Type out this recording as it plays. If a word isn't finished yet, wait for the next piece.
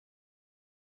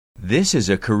This is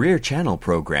a Career Channel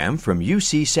program from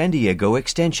UC San Diego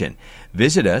Extension.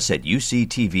 Visit us at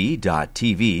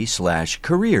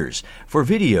uctv.tv/careers for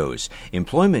videos,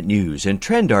 employment news, and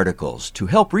trend articles to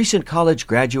help recent college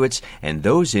graduates and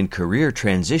those in career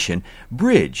transition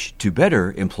bridge to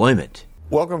better employment.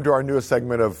 Welcome to our newest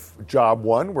segment of Job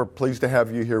One. We're pleased to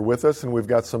have you here with us, and we've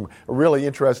got some really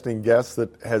interesting guests that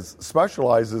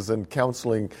specializes in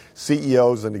counseling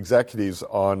CEOs and executives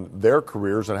on their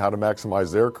careers and how to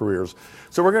maximize their careers.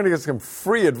 So we're going to get some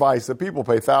free advice that people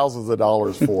pay thousands of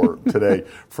dollars for today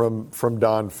from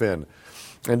Don Phin.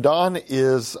 And Don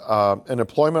is an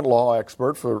employment law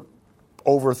expert for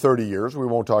over 30 years. We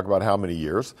won't talk about how many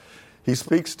years. He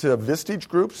speaks to Vistage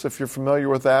groups, if you're familiar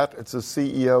with that. It's a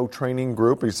CEO training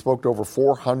group. He spoke to over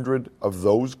 400 of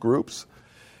those groups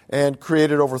and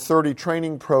created over 30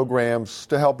 training programs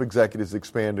to help executives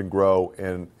expand and grow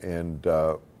and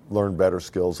learn better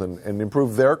skills and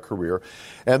improve their career.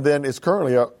 And then is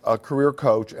currently a career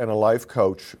coach and a life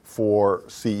coach for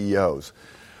CEOs.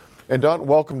 And Don,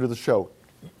 welcome to the show.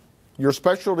 Your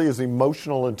specialty is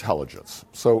emotional intelligence.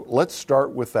 So let's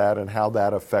start with that and how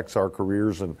that affects our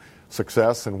careers and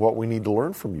success and what we need to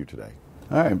learn from you today.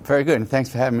 All right, very good, and thanks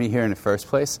for having me here in the first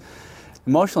place.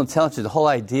 Emotional intelligence, the whole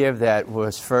idea of that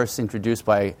was first introduced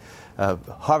by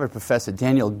Harvard professor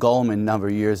Daniel Goleman a number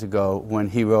of years ago when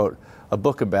he wrote a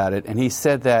book about it, and he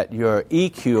said that your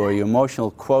EQ, or your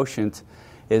emotional quotient,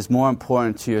 is more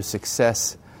important to your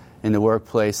success in the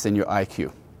workplace than your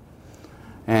IQ.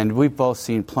 And we've both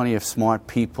seen plenty of smart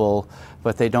people,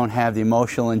 but they don't have the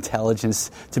emotional intelligence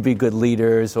to be good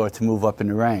leaders or to move up in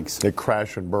the ranks. They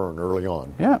crash and burn early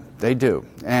on. Yeah, they do.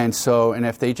 And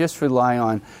if they just rely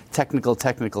on technical,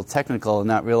 and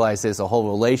not realize there's a whole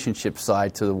relationship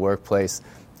side to the workplace,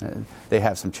 they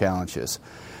have some challenges.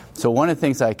 So one of the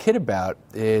things I kid about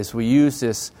is we use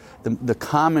the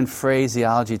common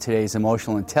phraseology today is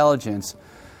emotional intelligence,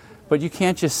 but you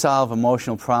can't just solve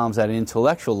emotional problems at an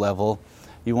intellectual level.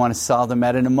 You want to solve them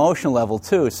at an emotional level,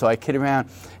 too. So I kid around.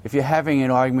 If you're having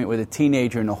an argument with a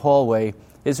teenager in the hallway,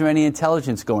 is there any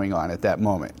intelligence going on at that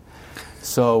moment?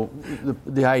 So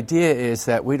the idea is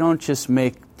that we don't just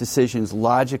make decisions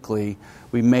logically,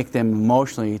 we make them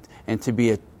emotionally, and to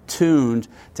be attuned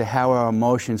to how our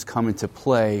emotions come into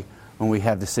play when we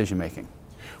have decision making.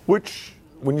 Which,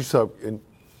 when you say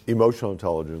emotional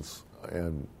intelligence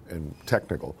and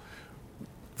technical,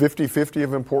 50-50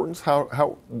 of importance?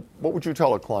 What would you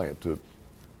tell a client to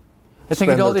I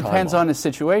think it all depends on the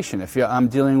situation. If I'm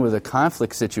dealing with a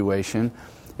conflict situation,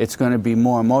 it's going to be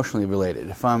more emotionally related.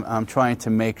 If I'm trying to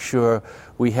make sure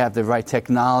we have the right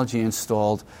technology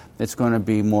installed, it's going to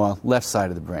be more left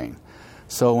side of the brain.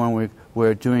 So when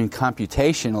we're doing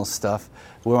computational stuff,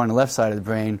 we're on the left side of the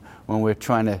brain. When we're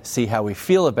trying to see how we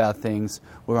feel about things,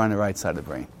 we're on the right side of the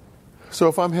brain. So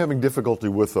if I'm having difficulty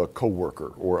with a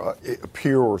coworker or a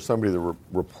peer or somebody that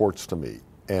reports to me,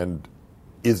 and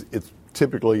it's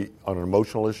typically on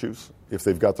emotional issues, if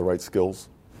they've got the right skills?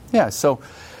 Yeah, so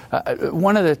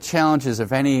one of the challenges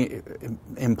of any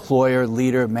employer,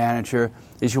 leader, manager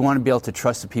is you want to be able to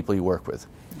trust the people you work with.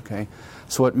 Okay,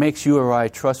 so what makes you or I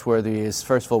trustworthy is,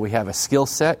 first of all, we have a skill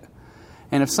set.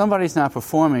 And if somebody's not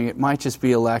performing, it might just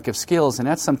be a lack of skills, and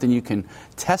that's something you can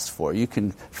test for. You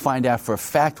can find out for a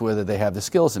fact whether they have the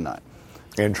skills or not.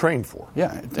 And train for.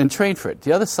 Yeah, and train for it.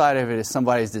 The other side of it is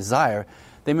somebody's desire.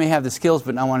 They may have the skills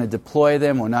but not want to deploy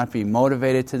them or not be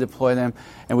motivated to deploy them,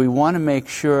 and we want to make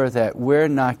sure that we're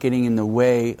not getting in the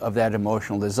way of that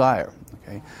emotional desire.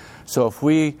 Okay? So if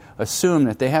we assume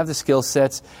that they have the skill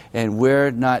sets and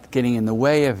we're not getting in the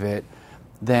way of it,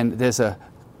 then there's a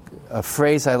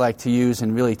phrase I like to use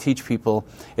and really teach people: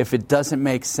 if it doesn't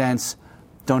make sense,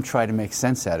 don't try to make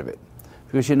sense out of it.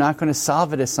 Because you're not going to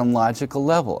solve it at some logical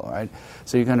level, all right?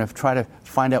 So you're going to try to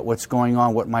find out what's going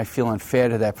on, what might feel unfair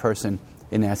to that person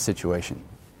in that situation.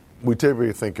 We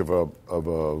typically think of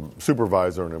a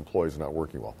supervisor and employees not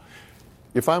working well.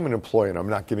 If I'm an employee and I'm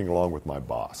not getting along with my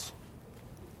boss,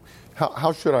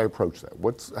 how should I approach that?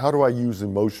 How do I use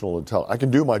emotional intelligence? I can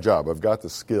do my job. I've got the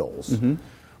skills. Mm-hmm.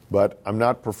 But I'm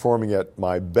not performing at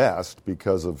my best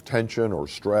because of tension or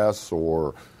stress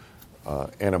or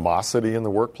animosity in the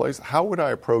workplace. How would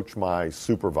I approach my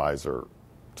supervisor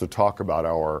to talk about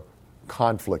our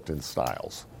conflict in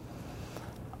styles?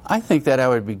 I think that I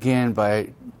would begin by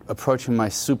approaching my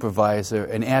supervisor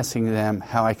and asking them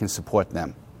how I can support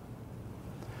them.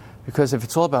 Because if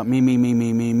it's all about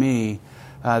me,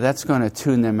 that's going to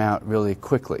tune them out really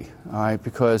quickly, all right?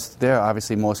 Because they're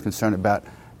obviously most concerned about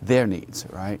their needs,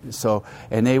 right? So,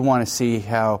 and they want to see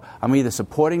how I'm either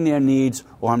supporting their needs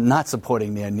or I'm not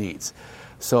supporting their needs.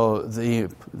 So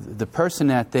the person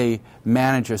that they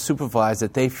manage or supervise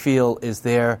that they feel is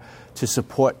there to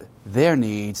support their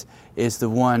needs is the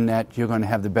one that you're going to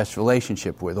have the best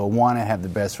relationship with, or want to have the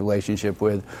best relationship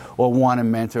with, or want to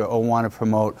mentor, or want to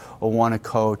promote, or want to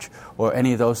coach, or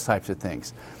any of those types of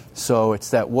things. So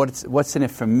it's that what's in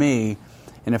it for me.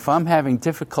 And if I'm having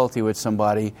difficulty with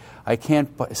somebody, I can't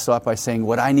start by saying,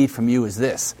 what I need from you is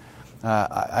this.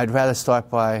 I'd rather start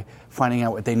by finding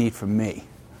out what they need from me.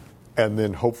 And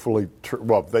then hopefully,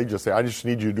 if they just say, I just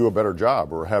need you to do a better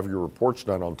job, or have your reports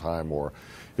done on time, or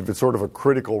if it's sort of a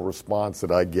critical response that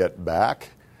I get back,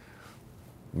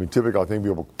 I mean, typically I think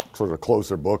people sort of close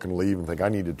their book and leave and think, I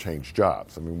need to change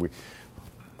jobs. I mean,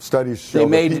 studies show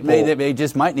they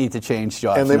just might need to change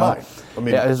jobs. And they might. I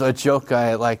mean, there's a joke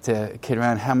I like to kid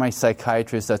around. How many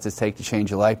psychiatrists does it take to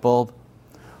change a light bulb?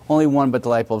 Only one, but the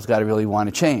light bulb's got to really want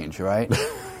to change, right?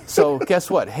 So guess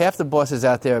what? Half the bosses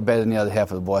out there are better than the other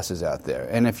half of the bosses out there.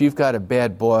 And if you've got a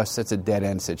bad boss, that's a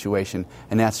dead-end situation,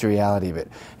 and that's the reality of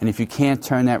it. And if you can't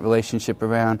turn that relationship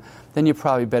around, then you're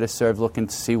probably better served looking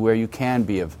to see where you can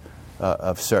be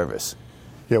of service.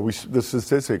 Yeah, the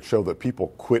statistics show that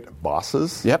people quit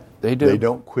bosses. Yep, they do. They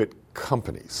don't quit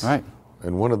companies. Right.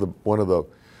 And one of the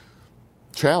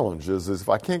challenges is, if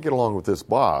I can't get along with this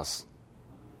boss,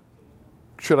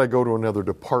 should I go to another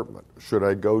department? Should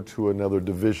I go to another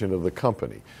division of the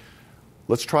company?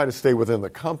 Let's try to stay within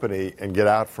the company and get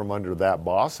out from under that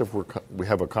boss if we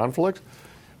have a conflict.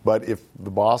 But if the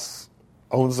boss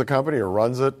owns the company or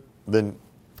runs it, then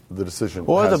the decision has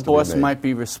to be made. Or the boss might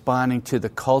be responding to the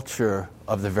culture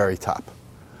of the very top.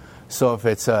 So if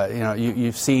it's,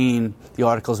 you've seen the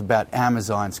articles about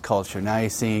Amazon's culture. Now you're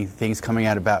seeing things coming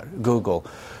out about Google.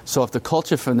 So if the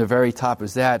culture from the very top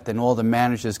is that, then all the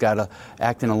managers got to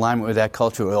act in alignment with that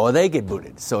culture, or they get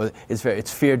booted. So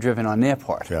it's fear-driven on their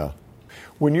part. Yeah.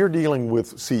 When you're dealing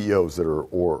with CEOs that are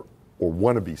or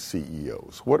wannabe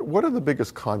CEOs, what are the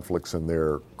biggest conflicts in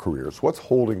their careers? What's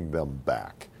holding them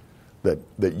back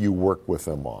that you work with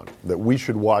them on, that we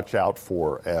should watch out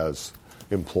for as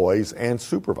employees and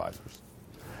supervisors?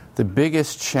 The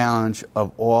biggest challenge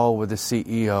of all with the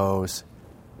CEOs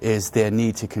is their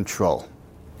need to control.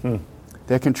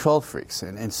 They're control freaks.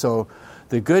 And so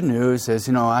the good news is,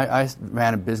 I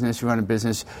ran a business, you run a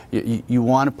business, you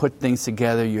want to put things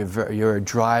together, you're a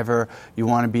driver, you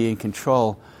want to be in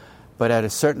control, but at a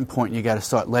certain point you got to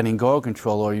start letting go of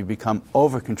control or you become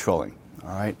over-controlling, all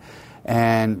right?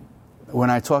 And when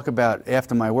I talk about,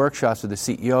 after my workshops with the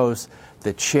CEOs,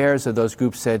 the chairs of those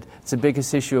groups said, it's the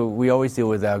biggest issue we always deal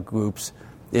with our groups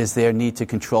is their need to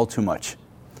control too much.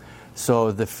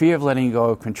 So the fear of letting go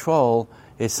of control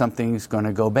is something's going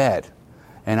to go bad.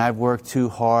 And I've worked too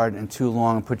hard and too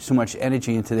long and put too much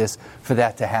energy into this for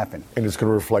that to happen. And it's going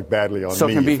to reflect badly on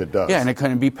me if it does. Yeah, and it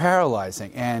can be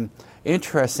paralyzing. And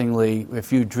interestingly,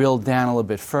 if you drill down a little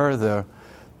bit further,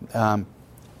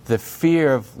 the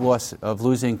fear of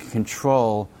losing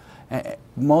control,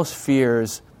 most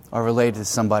fears are related to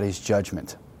somebody's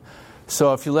judgment.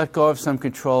 So if you let go of some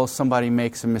control, somebody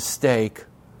makes a mistake,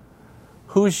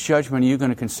 whose judgment are you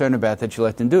going to concern about that you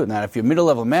let them do it? Now, if you're a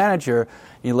middle-level manager,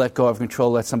 you let go of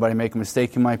control, let somebody make a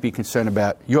mistake, you might be concerned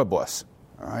about your boss,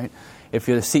 all right? If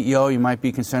you're the CEO, you might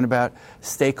be concerned about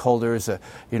stakeholders,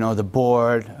 the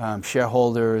board,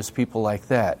 shareholders, people like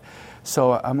that.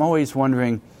 So I'm always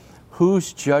wondering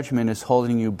whose judgment is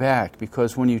holding you back,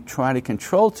 because when you try to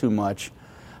control too much,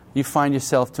 you find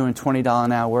yourself doing $20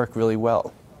 an hour work really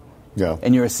well. Yeah.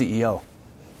 And you're a CEO.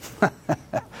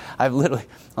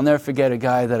 I'll never forget a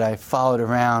guy that I followed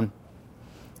around,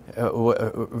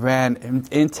 ran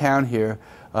in town here,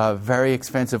 a very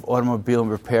expensive automobile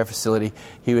repair facility.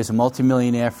 He was a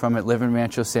multimillionaire from it, living in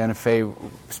Rancho Santa Fe,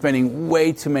 spending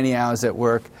way too many hours at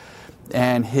work.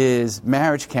 And his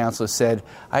marriage counselor said,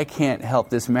 I can't help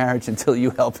this marriage until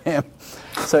you help him.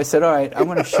 So I said, all right, I'm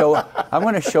going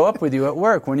to show up with you at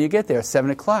work when you get there at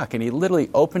 7 o'clock. And he literally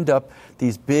opened up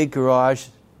these big garage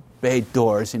bay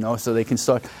doors, so they can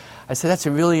start. I said, that's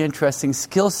a really interesting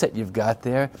skill set you've got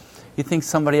there. You think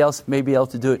somebody else may be able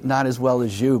to do it not as well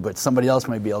as you, but somebody else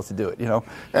might be able to do it,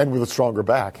 And with a stronger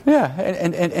back. Yeah,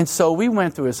 and so we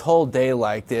went through his whole day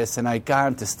like this, and I got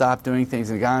him to stop doing things,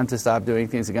 and got him to stop doing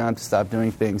things, and got him to stop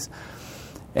doing things.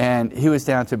 And he was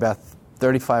down to about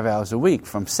 35 hours a week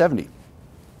from 70.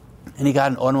 And he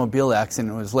got in an automobile accident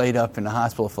and was laid up in the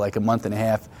hospital for like a month and a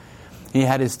half. He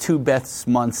had his 2 best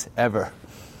months ever.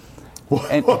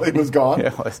 And it was gone? Yeah,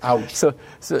 it was. Ouch.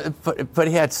 But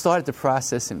he had started the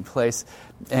process in place.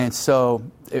 And so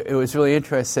it was really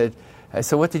interesting. I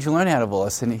said, what did you learn out of all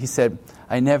this? And he said,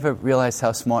 I never realized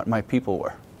how smart my people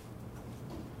were.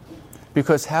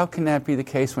 Because how can that be the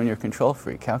case when you're a control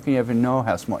freak? How can you ever know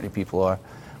how smart your people are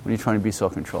when you're trying to be so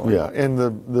controlling? Yeah, and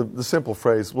the simple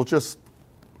phrase, well, just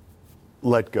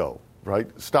let go, right?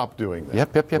 Stop doing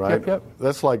that. Yep.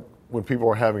 That's like when people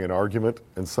are having an argument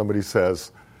and somebody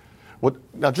says, well,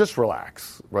 now just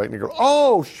relax, right? And you go,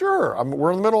 oh, sure,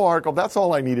 we're in the middle of the article. That's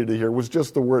all I needed to hear was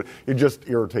just the word. It just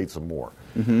irritates them more.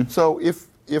 Mm-hmm. So if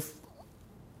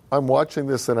I'm watching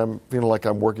this and I'm feeling like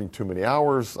I'm working too many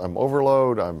hours, I'm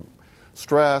overload, I'm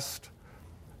stressed,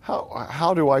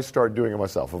 how do I start doing it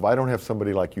myself? If I don't have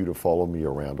somebody like you to follow me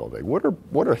around all day, what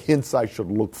are hints I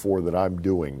should look for that I'm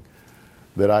doing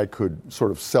that I could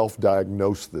sort of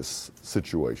self-diagnose this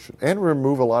situation and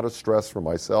remove a lot of stress from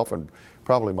myself and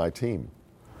probably my team?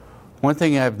 One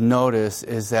thing I've noticed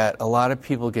is that a lot of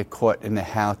people get caught in the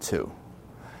how-to.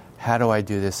 How do I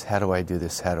do this? How do I do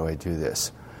this? How do I do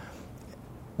this?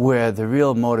 Where the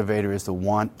real motivator is the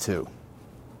want to.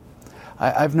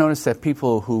 I've noticed that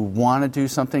people who want to do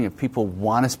something, if people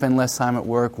want to spend less time at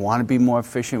work, want to be more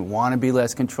efficient, want to be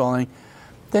less controlling,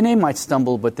 then they might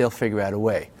stumble, but they'll figure out a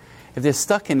way. If they're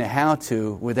stuck in the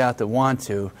how-to without the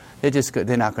want-to,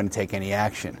 they're not going to take any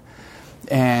action.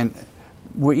 And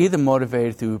we're either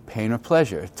motivated through pain or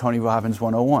pleasure, Tony Robbins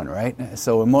 101, right?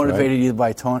 So we're motivated either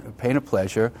by pain or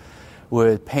pleasure,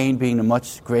 with pain being a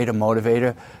much greater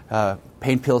motivator.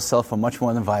 Pain pills sell for much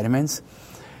more than vitamins.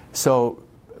 So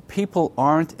people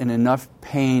aren't in enough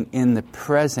pain in the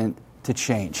present to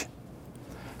change.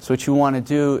 So what you want to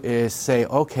do is say,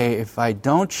 okay, if I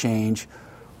don't change,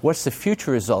 what's the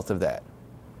future result of that?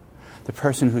 The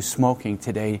person who's smoking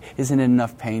today isn't in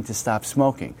enough pain to stop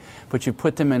smoking. But you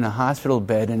put them in a hospital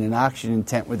bed in an oxygen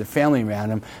tent with a family around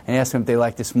them and ask them if they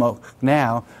like to smoke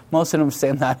now. Most of them say,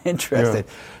 I'm not interested.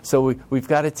 Yeah. So we've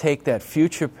got to take that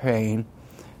future pain,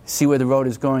 see where the road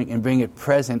is going, and bring it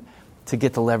present to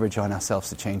get the leverage on ourselves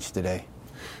to change today.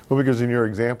 Well, because in your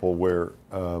example where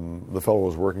the fellow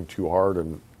was working too hard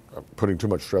and putting too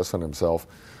much stress on himself,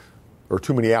 or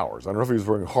too many hours. I don't know if he was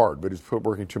working hard, but he's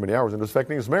working too many hours and it's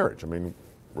affecting his marriage. I mean,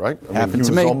 right? Happened he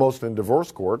to me. was almost in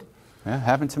divorce court. Yeah,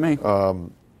 happened to me.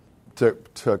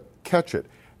 To catch it.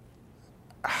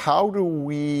 How do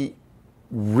we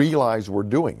realize we're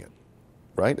doing it,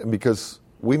 right? And because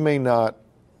we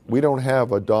don't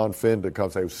have a Don Phin to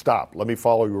come say, stop, let me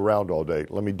follow you around all day,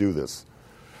 let me do this.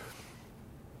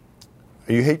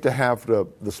 And you hate to have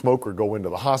the smoker go into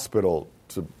the hospital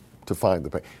to find the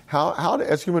pain. How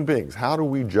as human beings, how do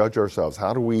we judge ourselves?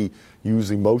 How do we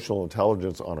use emotional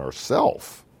intelligence on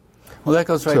ourselves? Well, that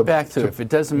goes right back to if it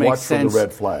doesn't make sense. Watch for the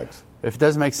red flags. If it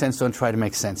doesn't make sense, don't try to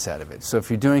make sense out of it. So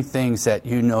if you're doing things that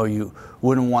you know you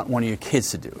wouldn't want one of your kids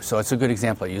to do, so it's a good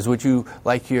example I use. Would you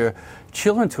like your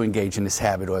children to engage in this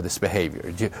habit or this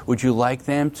behavior? Would you like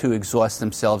them to exhaust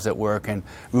themselves at work and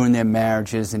ruin their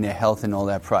marriages and their health and all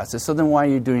that process? So then why are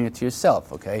you doing it to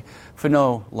yourself, okay? For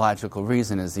no logical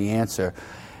reason is the answer.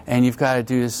 And you've got to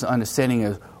do this understanding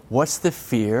of what's the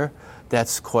fear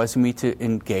that's causing me to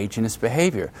engage in this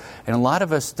behavior. And a lot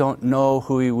of us don't know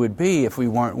who we would be if we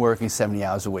weren't working 70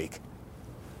 hours a week.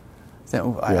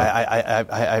 So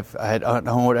I don't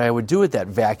know what I would do with that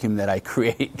vacuum that I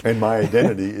create. And my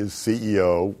identity is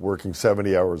CEO working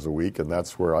 70 hours a week, and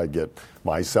that's where I get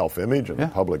my self-image, and the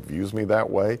public views me that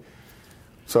way.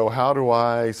 So how do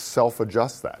I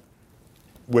self-adjust that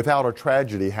without a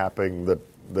tragedy happening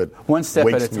that one step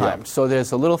wakes at a me time. up? So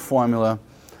there's a little formula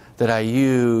that I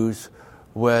use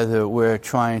whether we're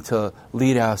trying to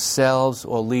lead ourselves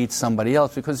or lead somebody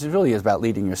else, because it really is about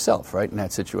leading yourself, right, in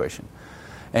that situation.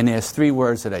 And there's 3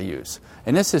 words that I use.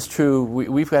 And this is true.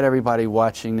 We've got everybody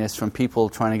watching this, from people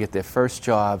trying to get their first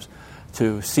jobs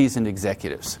to seasoned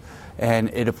executives. And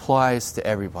it applies to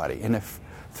everybody. And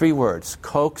 3 words: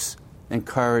 coax,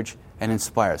 encourage, and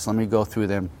inspire. So let me go through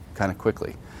them kind of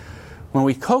quickly. When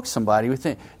we coax somebody, we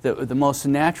think the most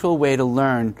natural way to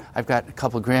learn, I've got a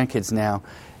couple of grandkids now,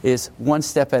 is one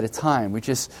step at a time. We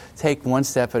just take one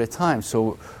step at a time.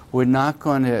 So we're not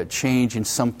going to change in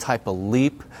some type of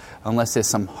leap unless there's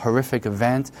some horrific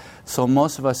event. So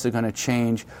most of us are going to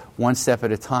change one step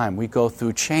at a time. We go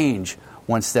through change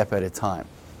one step at a time.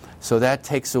 So that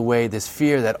takes away this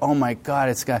fear that, oh my God,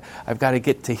 I've got to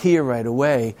get to here right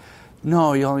away.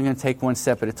 No, you're only going to take one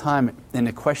step at a time. And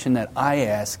the question that I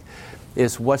ask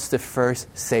is, what's the first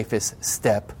safest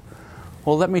step?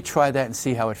 Well, let me try that and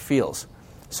see how it feels.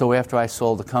 So after I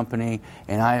sold the company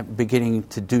and I'm beginning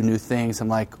to do new things, I'm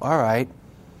like, all right,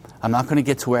 I'm not going to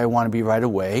get to where I want to be right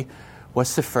away.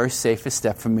 What's the first safest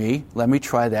step for me? Let me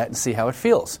try that and see how it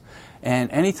feels. And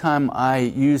anytime I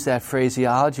use that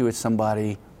phraseology with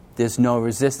somebody, there's no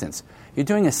resistance. You're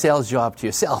doing a sales job to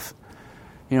yourself.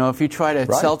 You know, if you try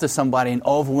to sell to somebody an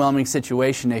overwhelming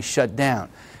situation, they shut down.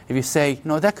 If you say,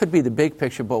 that could be the big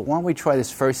picture, but why don't we try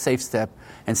this first safe step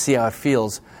and see how it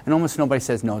feels? And almost nobody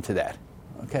says no to that.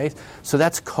 Okay? So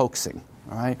that's coaxing.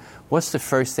 All right? What's the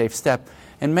first safe step?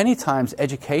 And many times,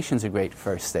 education's a great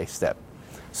first safe step.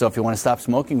 So if you want to stop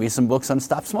smoking, read some books on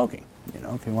stop smoking.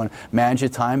 If you want to manage your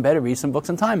time better, read some books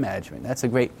on time management. That's a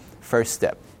great first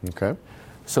step. Okay.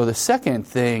 So the second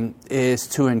thing is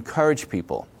to encourage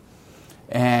people.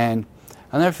 And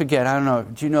I'll never forget, I don't know,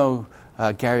 do you know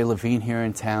Gary Levine here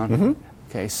in town? Mm-hmm.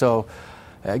 Okay, so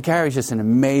Gary's just an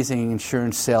amazing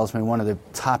insurance salesman, one of the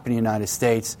top in the United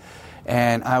States.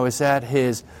 And I was at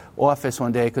his office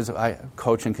one day because I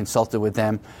coach and consulted with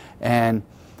them. And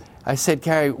I said,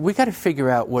 Gary, we got to figure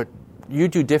out what you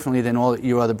do differently than all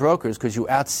your other brokers because you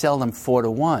outsell them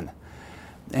 4-1.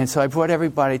 And so I brought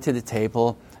everybody to the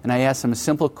table and I asked them a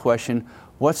simple question: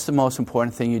 what's the most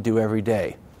important thing you do every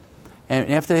day?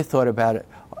 And after they thought about it,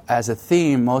 as a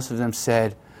theme, most of them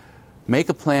said, make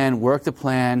a plan, work the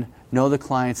plan, know the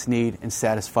client's need, and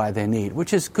satisfy their need,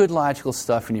 which is good logical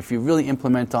stuff. And if you really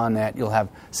implement on that, you'll have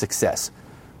success.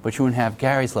 But you wouldn't have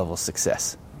Gary's level of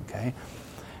success. Okay?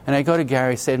 And I go to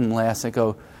Gary, say to him last, I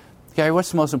go, Gary,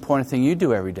 what's the most important thing you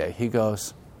do every day? He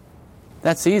goes,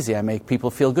 that's easy. I make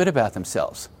people feel good about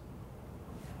themselves.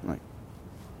 I'm like,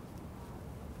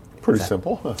 pretty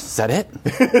simple. Huh? Is that it?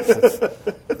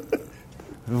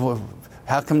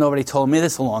 How come nobody told me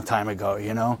this a long time ago,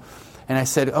 And I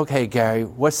said, okay, Gary,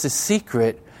 what's the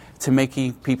secret to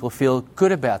making people feel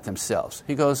good about themselves?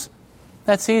 He goes,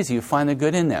 that's easy. You find the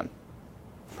good in them.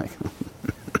 Like,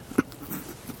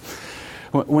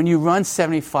 when you run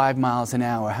 75 miles an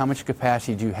hour, how much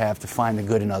capacity do you have to find the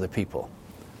good in other people?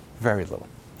 Very little.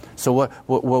 So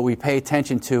what we pay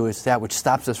attention to is that which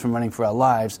stops us from running for our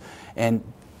lives, and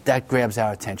that grabs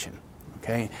our attention.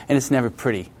 Okay? And it's never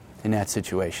pretty in that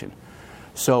situation.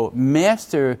 So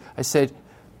I said,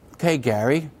 okay,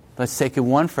 Gary, let's take it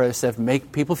one further step,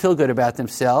 make people feel good about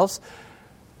themselves,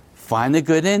 find the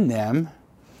good in them,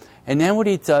 and then what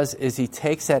he does is he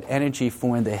takes that energy from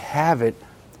when they have it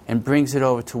and brings it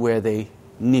over to where they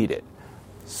need it.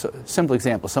 So, simple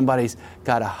example, somebody's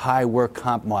got a high work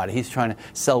comp model. He's trying to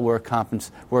sell work comp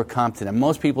to them.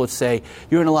 Most people would say,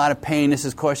 you're in a lot of pain, this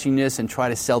is costing this, and try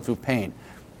to sell through pain.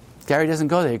 Gary doesn't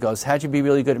go there. He goes, how'd you be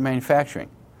really good at manufacturing?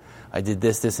 I did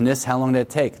this, this, and this. How long did it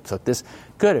take? It took this.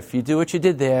 Good. If you do what you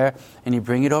did there and you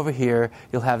bring it over here,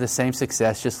 you'll have the same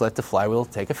success. Just let the flywheel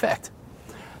take effect.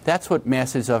 That's what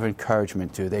masters of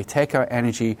encouragement do. They take our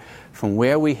energy from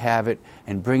where we have it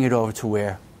and bring it over to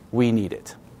where we need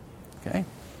it. Okay?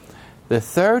 The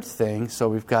third thing, so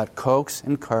we've got coax,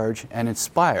 encourage, and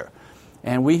inspire.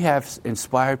 And we have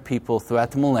inspired people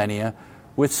throughout the millennia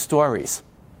with stories.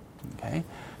 Okay?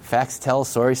 Facts tell,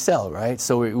 stories sell, right?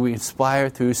 So we inspire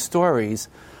through stories.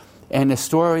 And the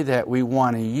story that we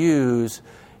want to use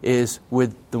is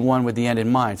with the one with the end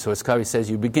in mind. So as Covey says,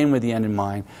 you begin with the end in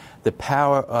mind. The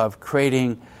power of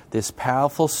creating this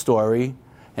powerful story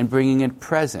and bringing it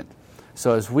present.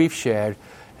 So as we've shared,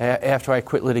 after I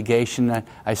quit litigation,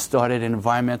 I started an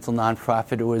environmental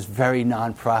nonprofit. It was very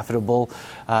non-profitable.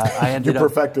 You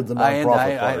perfected the nonprofit part.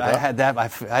 I had that. I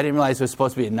didn't realize it was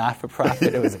supposed to be a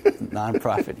not-for-profit. It was a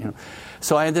non-profit.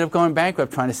 So I ended up going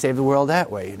bankrupt trying to save the world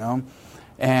that way.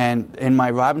 And in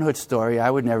my Robin Hood story, I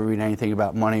would never read anything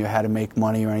about money or how to make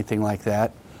money or anything like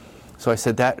that. So I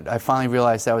said that. I finally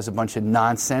realized that was a bunch of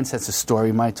nonsense. That's a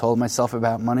story I told myself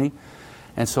about money.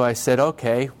 And so I said,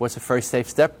 okay, what's the first safe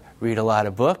step? Read a lot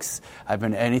of books.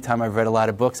 Anytime I've read a lot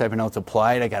of books, I've been able to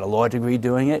apply it. I got a law degree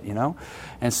doing it,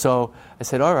 And so I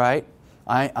said, all right,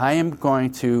 I am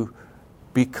going to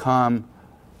become,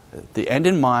 the end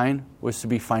in mind was to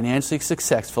be financially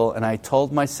successful, and I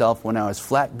told myself when I was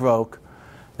flat broke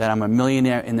that I'm a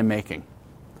millionaire in the making.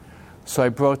 So I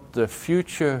wrote the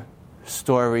future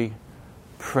story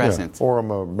present. Yeah. Or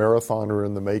I'm a marathoner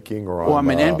in the making, or I'm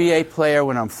an NBA player.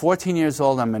 When I'm 14 years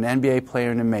old, I'm an NBA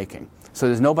player in the making. So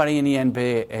there's nobody in the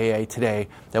NBA today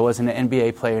that wasn't an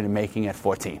NBA player in the making at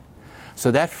 14.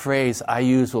 So that phrase I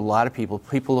use with a lot of people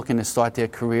looking to start their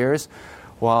careers.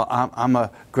 Well, I'm a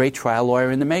great trial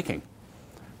lawyer in the making.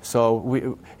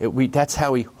 So that's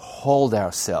how we hold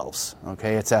ourselves.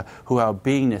 Okay, it's who our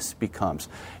beingness becomes.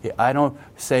 I don't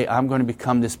say I'm going to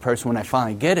become this person when I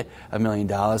finally get $1 million.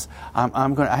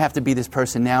 I have to be this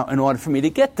person now in order for me to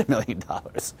get the $1 million.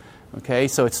 Okay,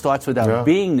 so it starts with our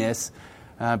beingness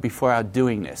before our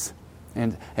doingness,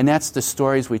 and that's the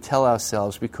stories we tell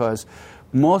ourselves, because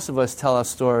most of us tell our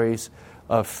stories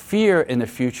of fear in the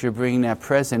future, bringing that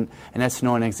present, and that's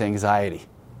known as anxiety.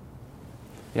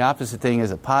 The opposite thing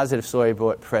is a positive story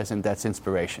about present, that's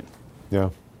inspiration.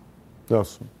 Yeah. No,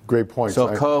 great points.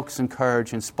 So coax,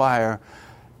 encourage, inspire,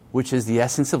 which is the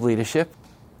essence of leadership.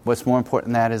 What's more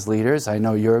important than that is leaders. I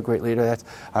know you're a great leader.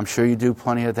 I'm sure you do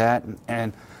plenty of that.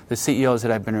 And the CEOs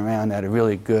that I've been around that are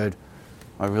really good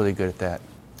at that.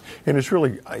 And it's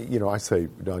really, I say,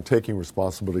 taking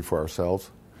responsibility for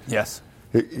ourselves. Yes.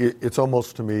 It's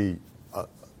almost, to me,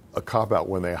 a cop-out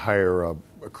when they hire a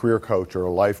career coach or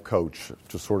a life coach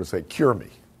to sort of say, cure me,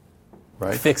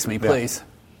 right? Fix me, please.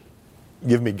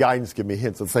 Give me guidance, give me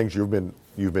hints of things you've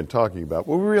been talking about.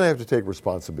 Well, we really have to take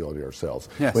responsibility ourselves.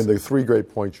 Yes. When the three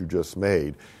great points you just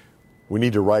made, we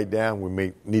need to write down,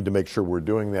 we need to make sure we're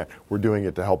doing that. We're doing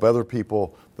it to help other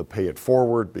people, to pay it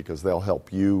forward because they'll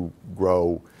help you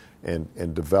grow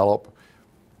and develop.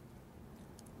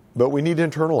 But we need to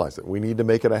internalize it. We need to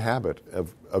make it a habit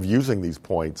of using these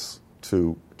points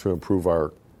to improve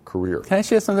our career. Can I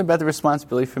share something about the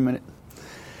responsibility for a minute?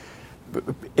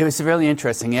 It was really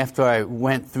interesting. After I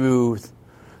went through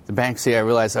the bankruptcy, I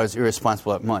realized I was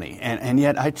irresponsible at money, and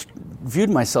yet I viewed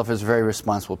myself as a very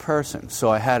responsible person. So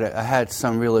I had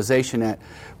some realization that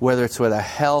whether it's with our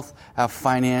health, our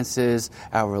finances,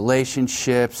 our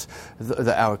relationships,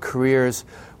 our careers,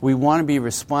 we want to be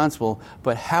responsible.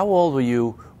 But how old were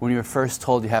you when you were first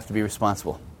told you have to be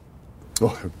responsible?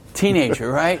 Teenager,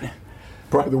 right?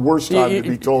 Probably the worst time to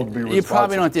be told to be responsible. You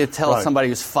probably don't have to tell somebody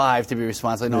who's 5 to be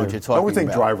responsible. I know what you're talking about. I would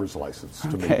think driver's license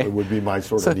to me it would be my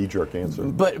sort of knee-jerk answer.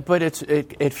 But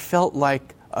it felt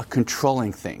like a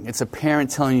controlling thing. It's a parent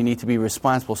telling you need to be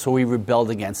responsible, so we rebelled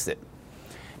against it.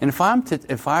 And if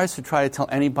I was to try to tell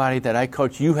anybody that I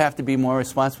coach, you have to be more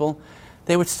responsible,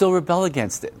 they would still rebel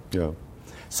against it. Yeah.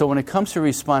 So when it comes to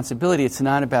responsibility, it's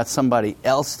not about somebody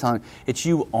else telling, it's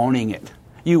you owning it,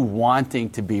 you wanting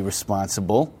to be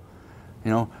responsible.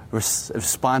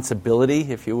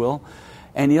 Responsibility, if you will.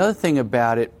 And the other thing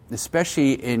about it,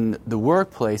 especially in the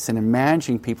workplace and in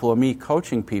managing people or me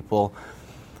coaching people,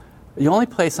 the only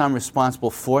place I'm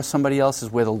responsible for somebody else is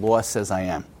where the law says I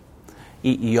am.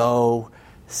 EEO,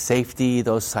 safety,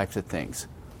 those types of things.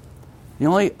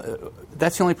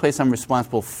 That's the only place I'm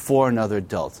responsible for another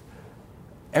adult.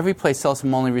 Every place else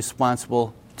I'm only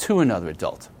responsible to another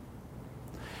adult.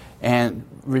 And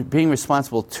being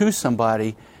responsible to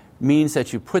somebody means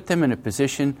that you put them in a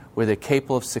position where they're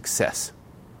capable of success.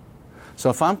 So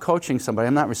if I'm coaching somebody,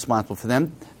 I'm not responsible for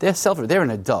them. They're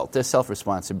an adult. They're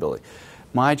self-responsibility.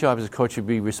 My job as a coach would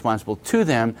be responsible to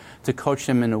them to coach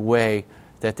them in a way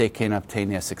that they can obtain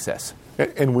their success.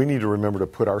 And we need to remember to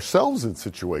put ourselves in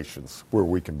situations where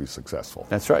we can be successful.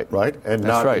 That's right. Right? And that's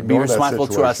not right. Be responsible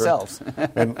to ourselves.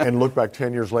 and look back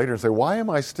 10 years later and say, why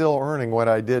am I still earning what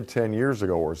I did 10 years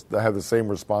ago or have the same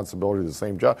responsibility, the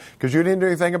same job? Because you didn't do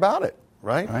anything about it,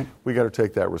 right? We got to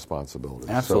take that responsibility.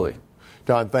 Absolutely. So,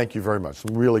 Don, thank you very much.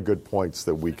 Some really good points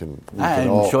that we can I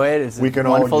enjoy it. It's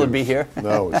wonderful to be here.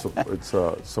 No, it's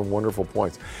some wonderful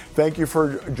points. Thank you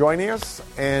for joining us,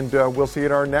 and we'll see you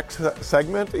in our next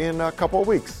segment in a couple of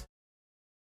weeks.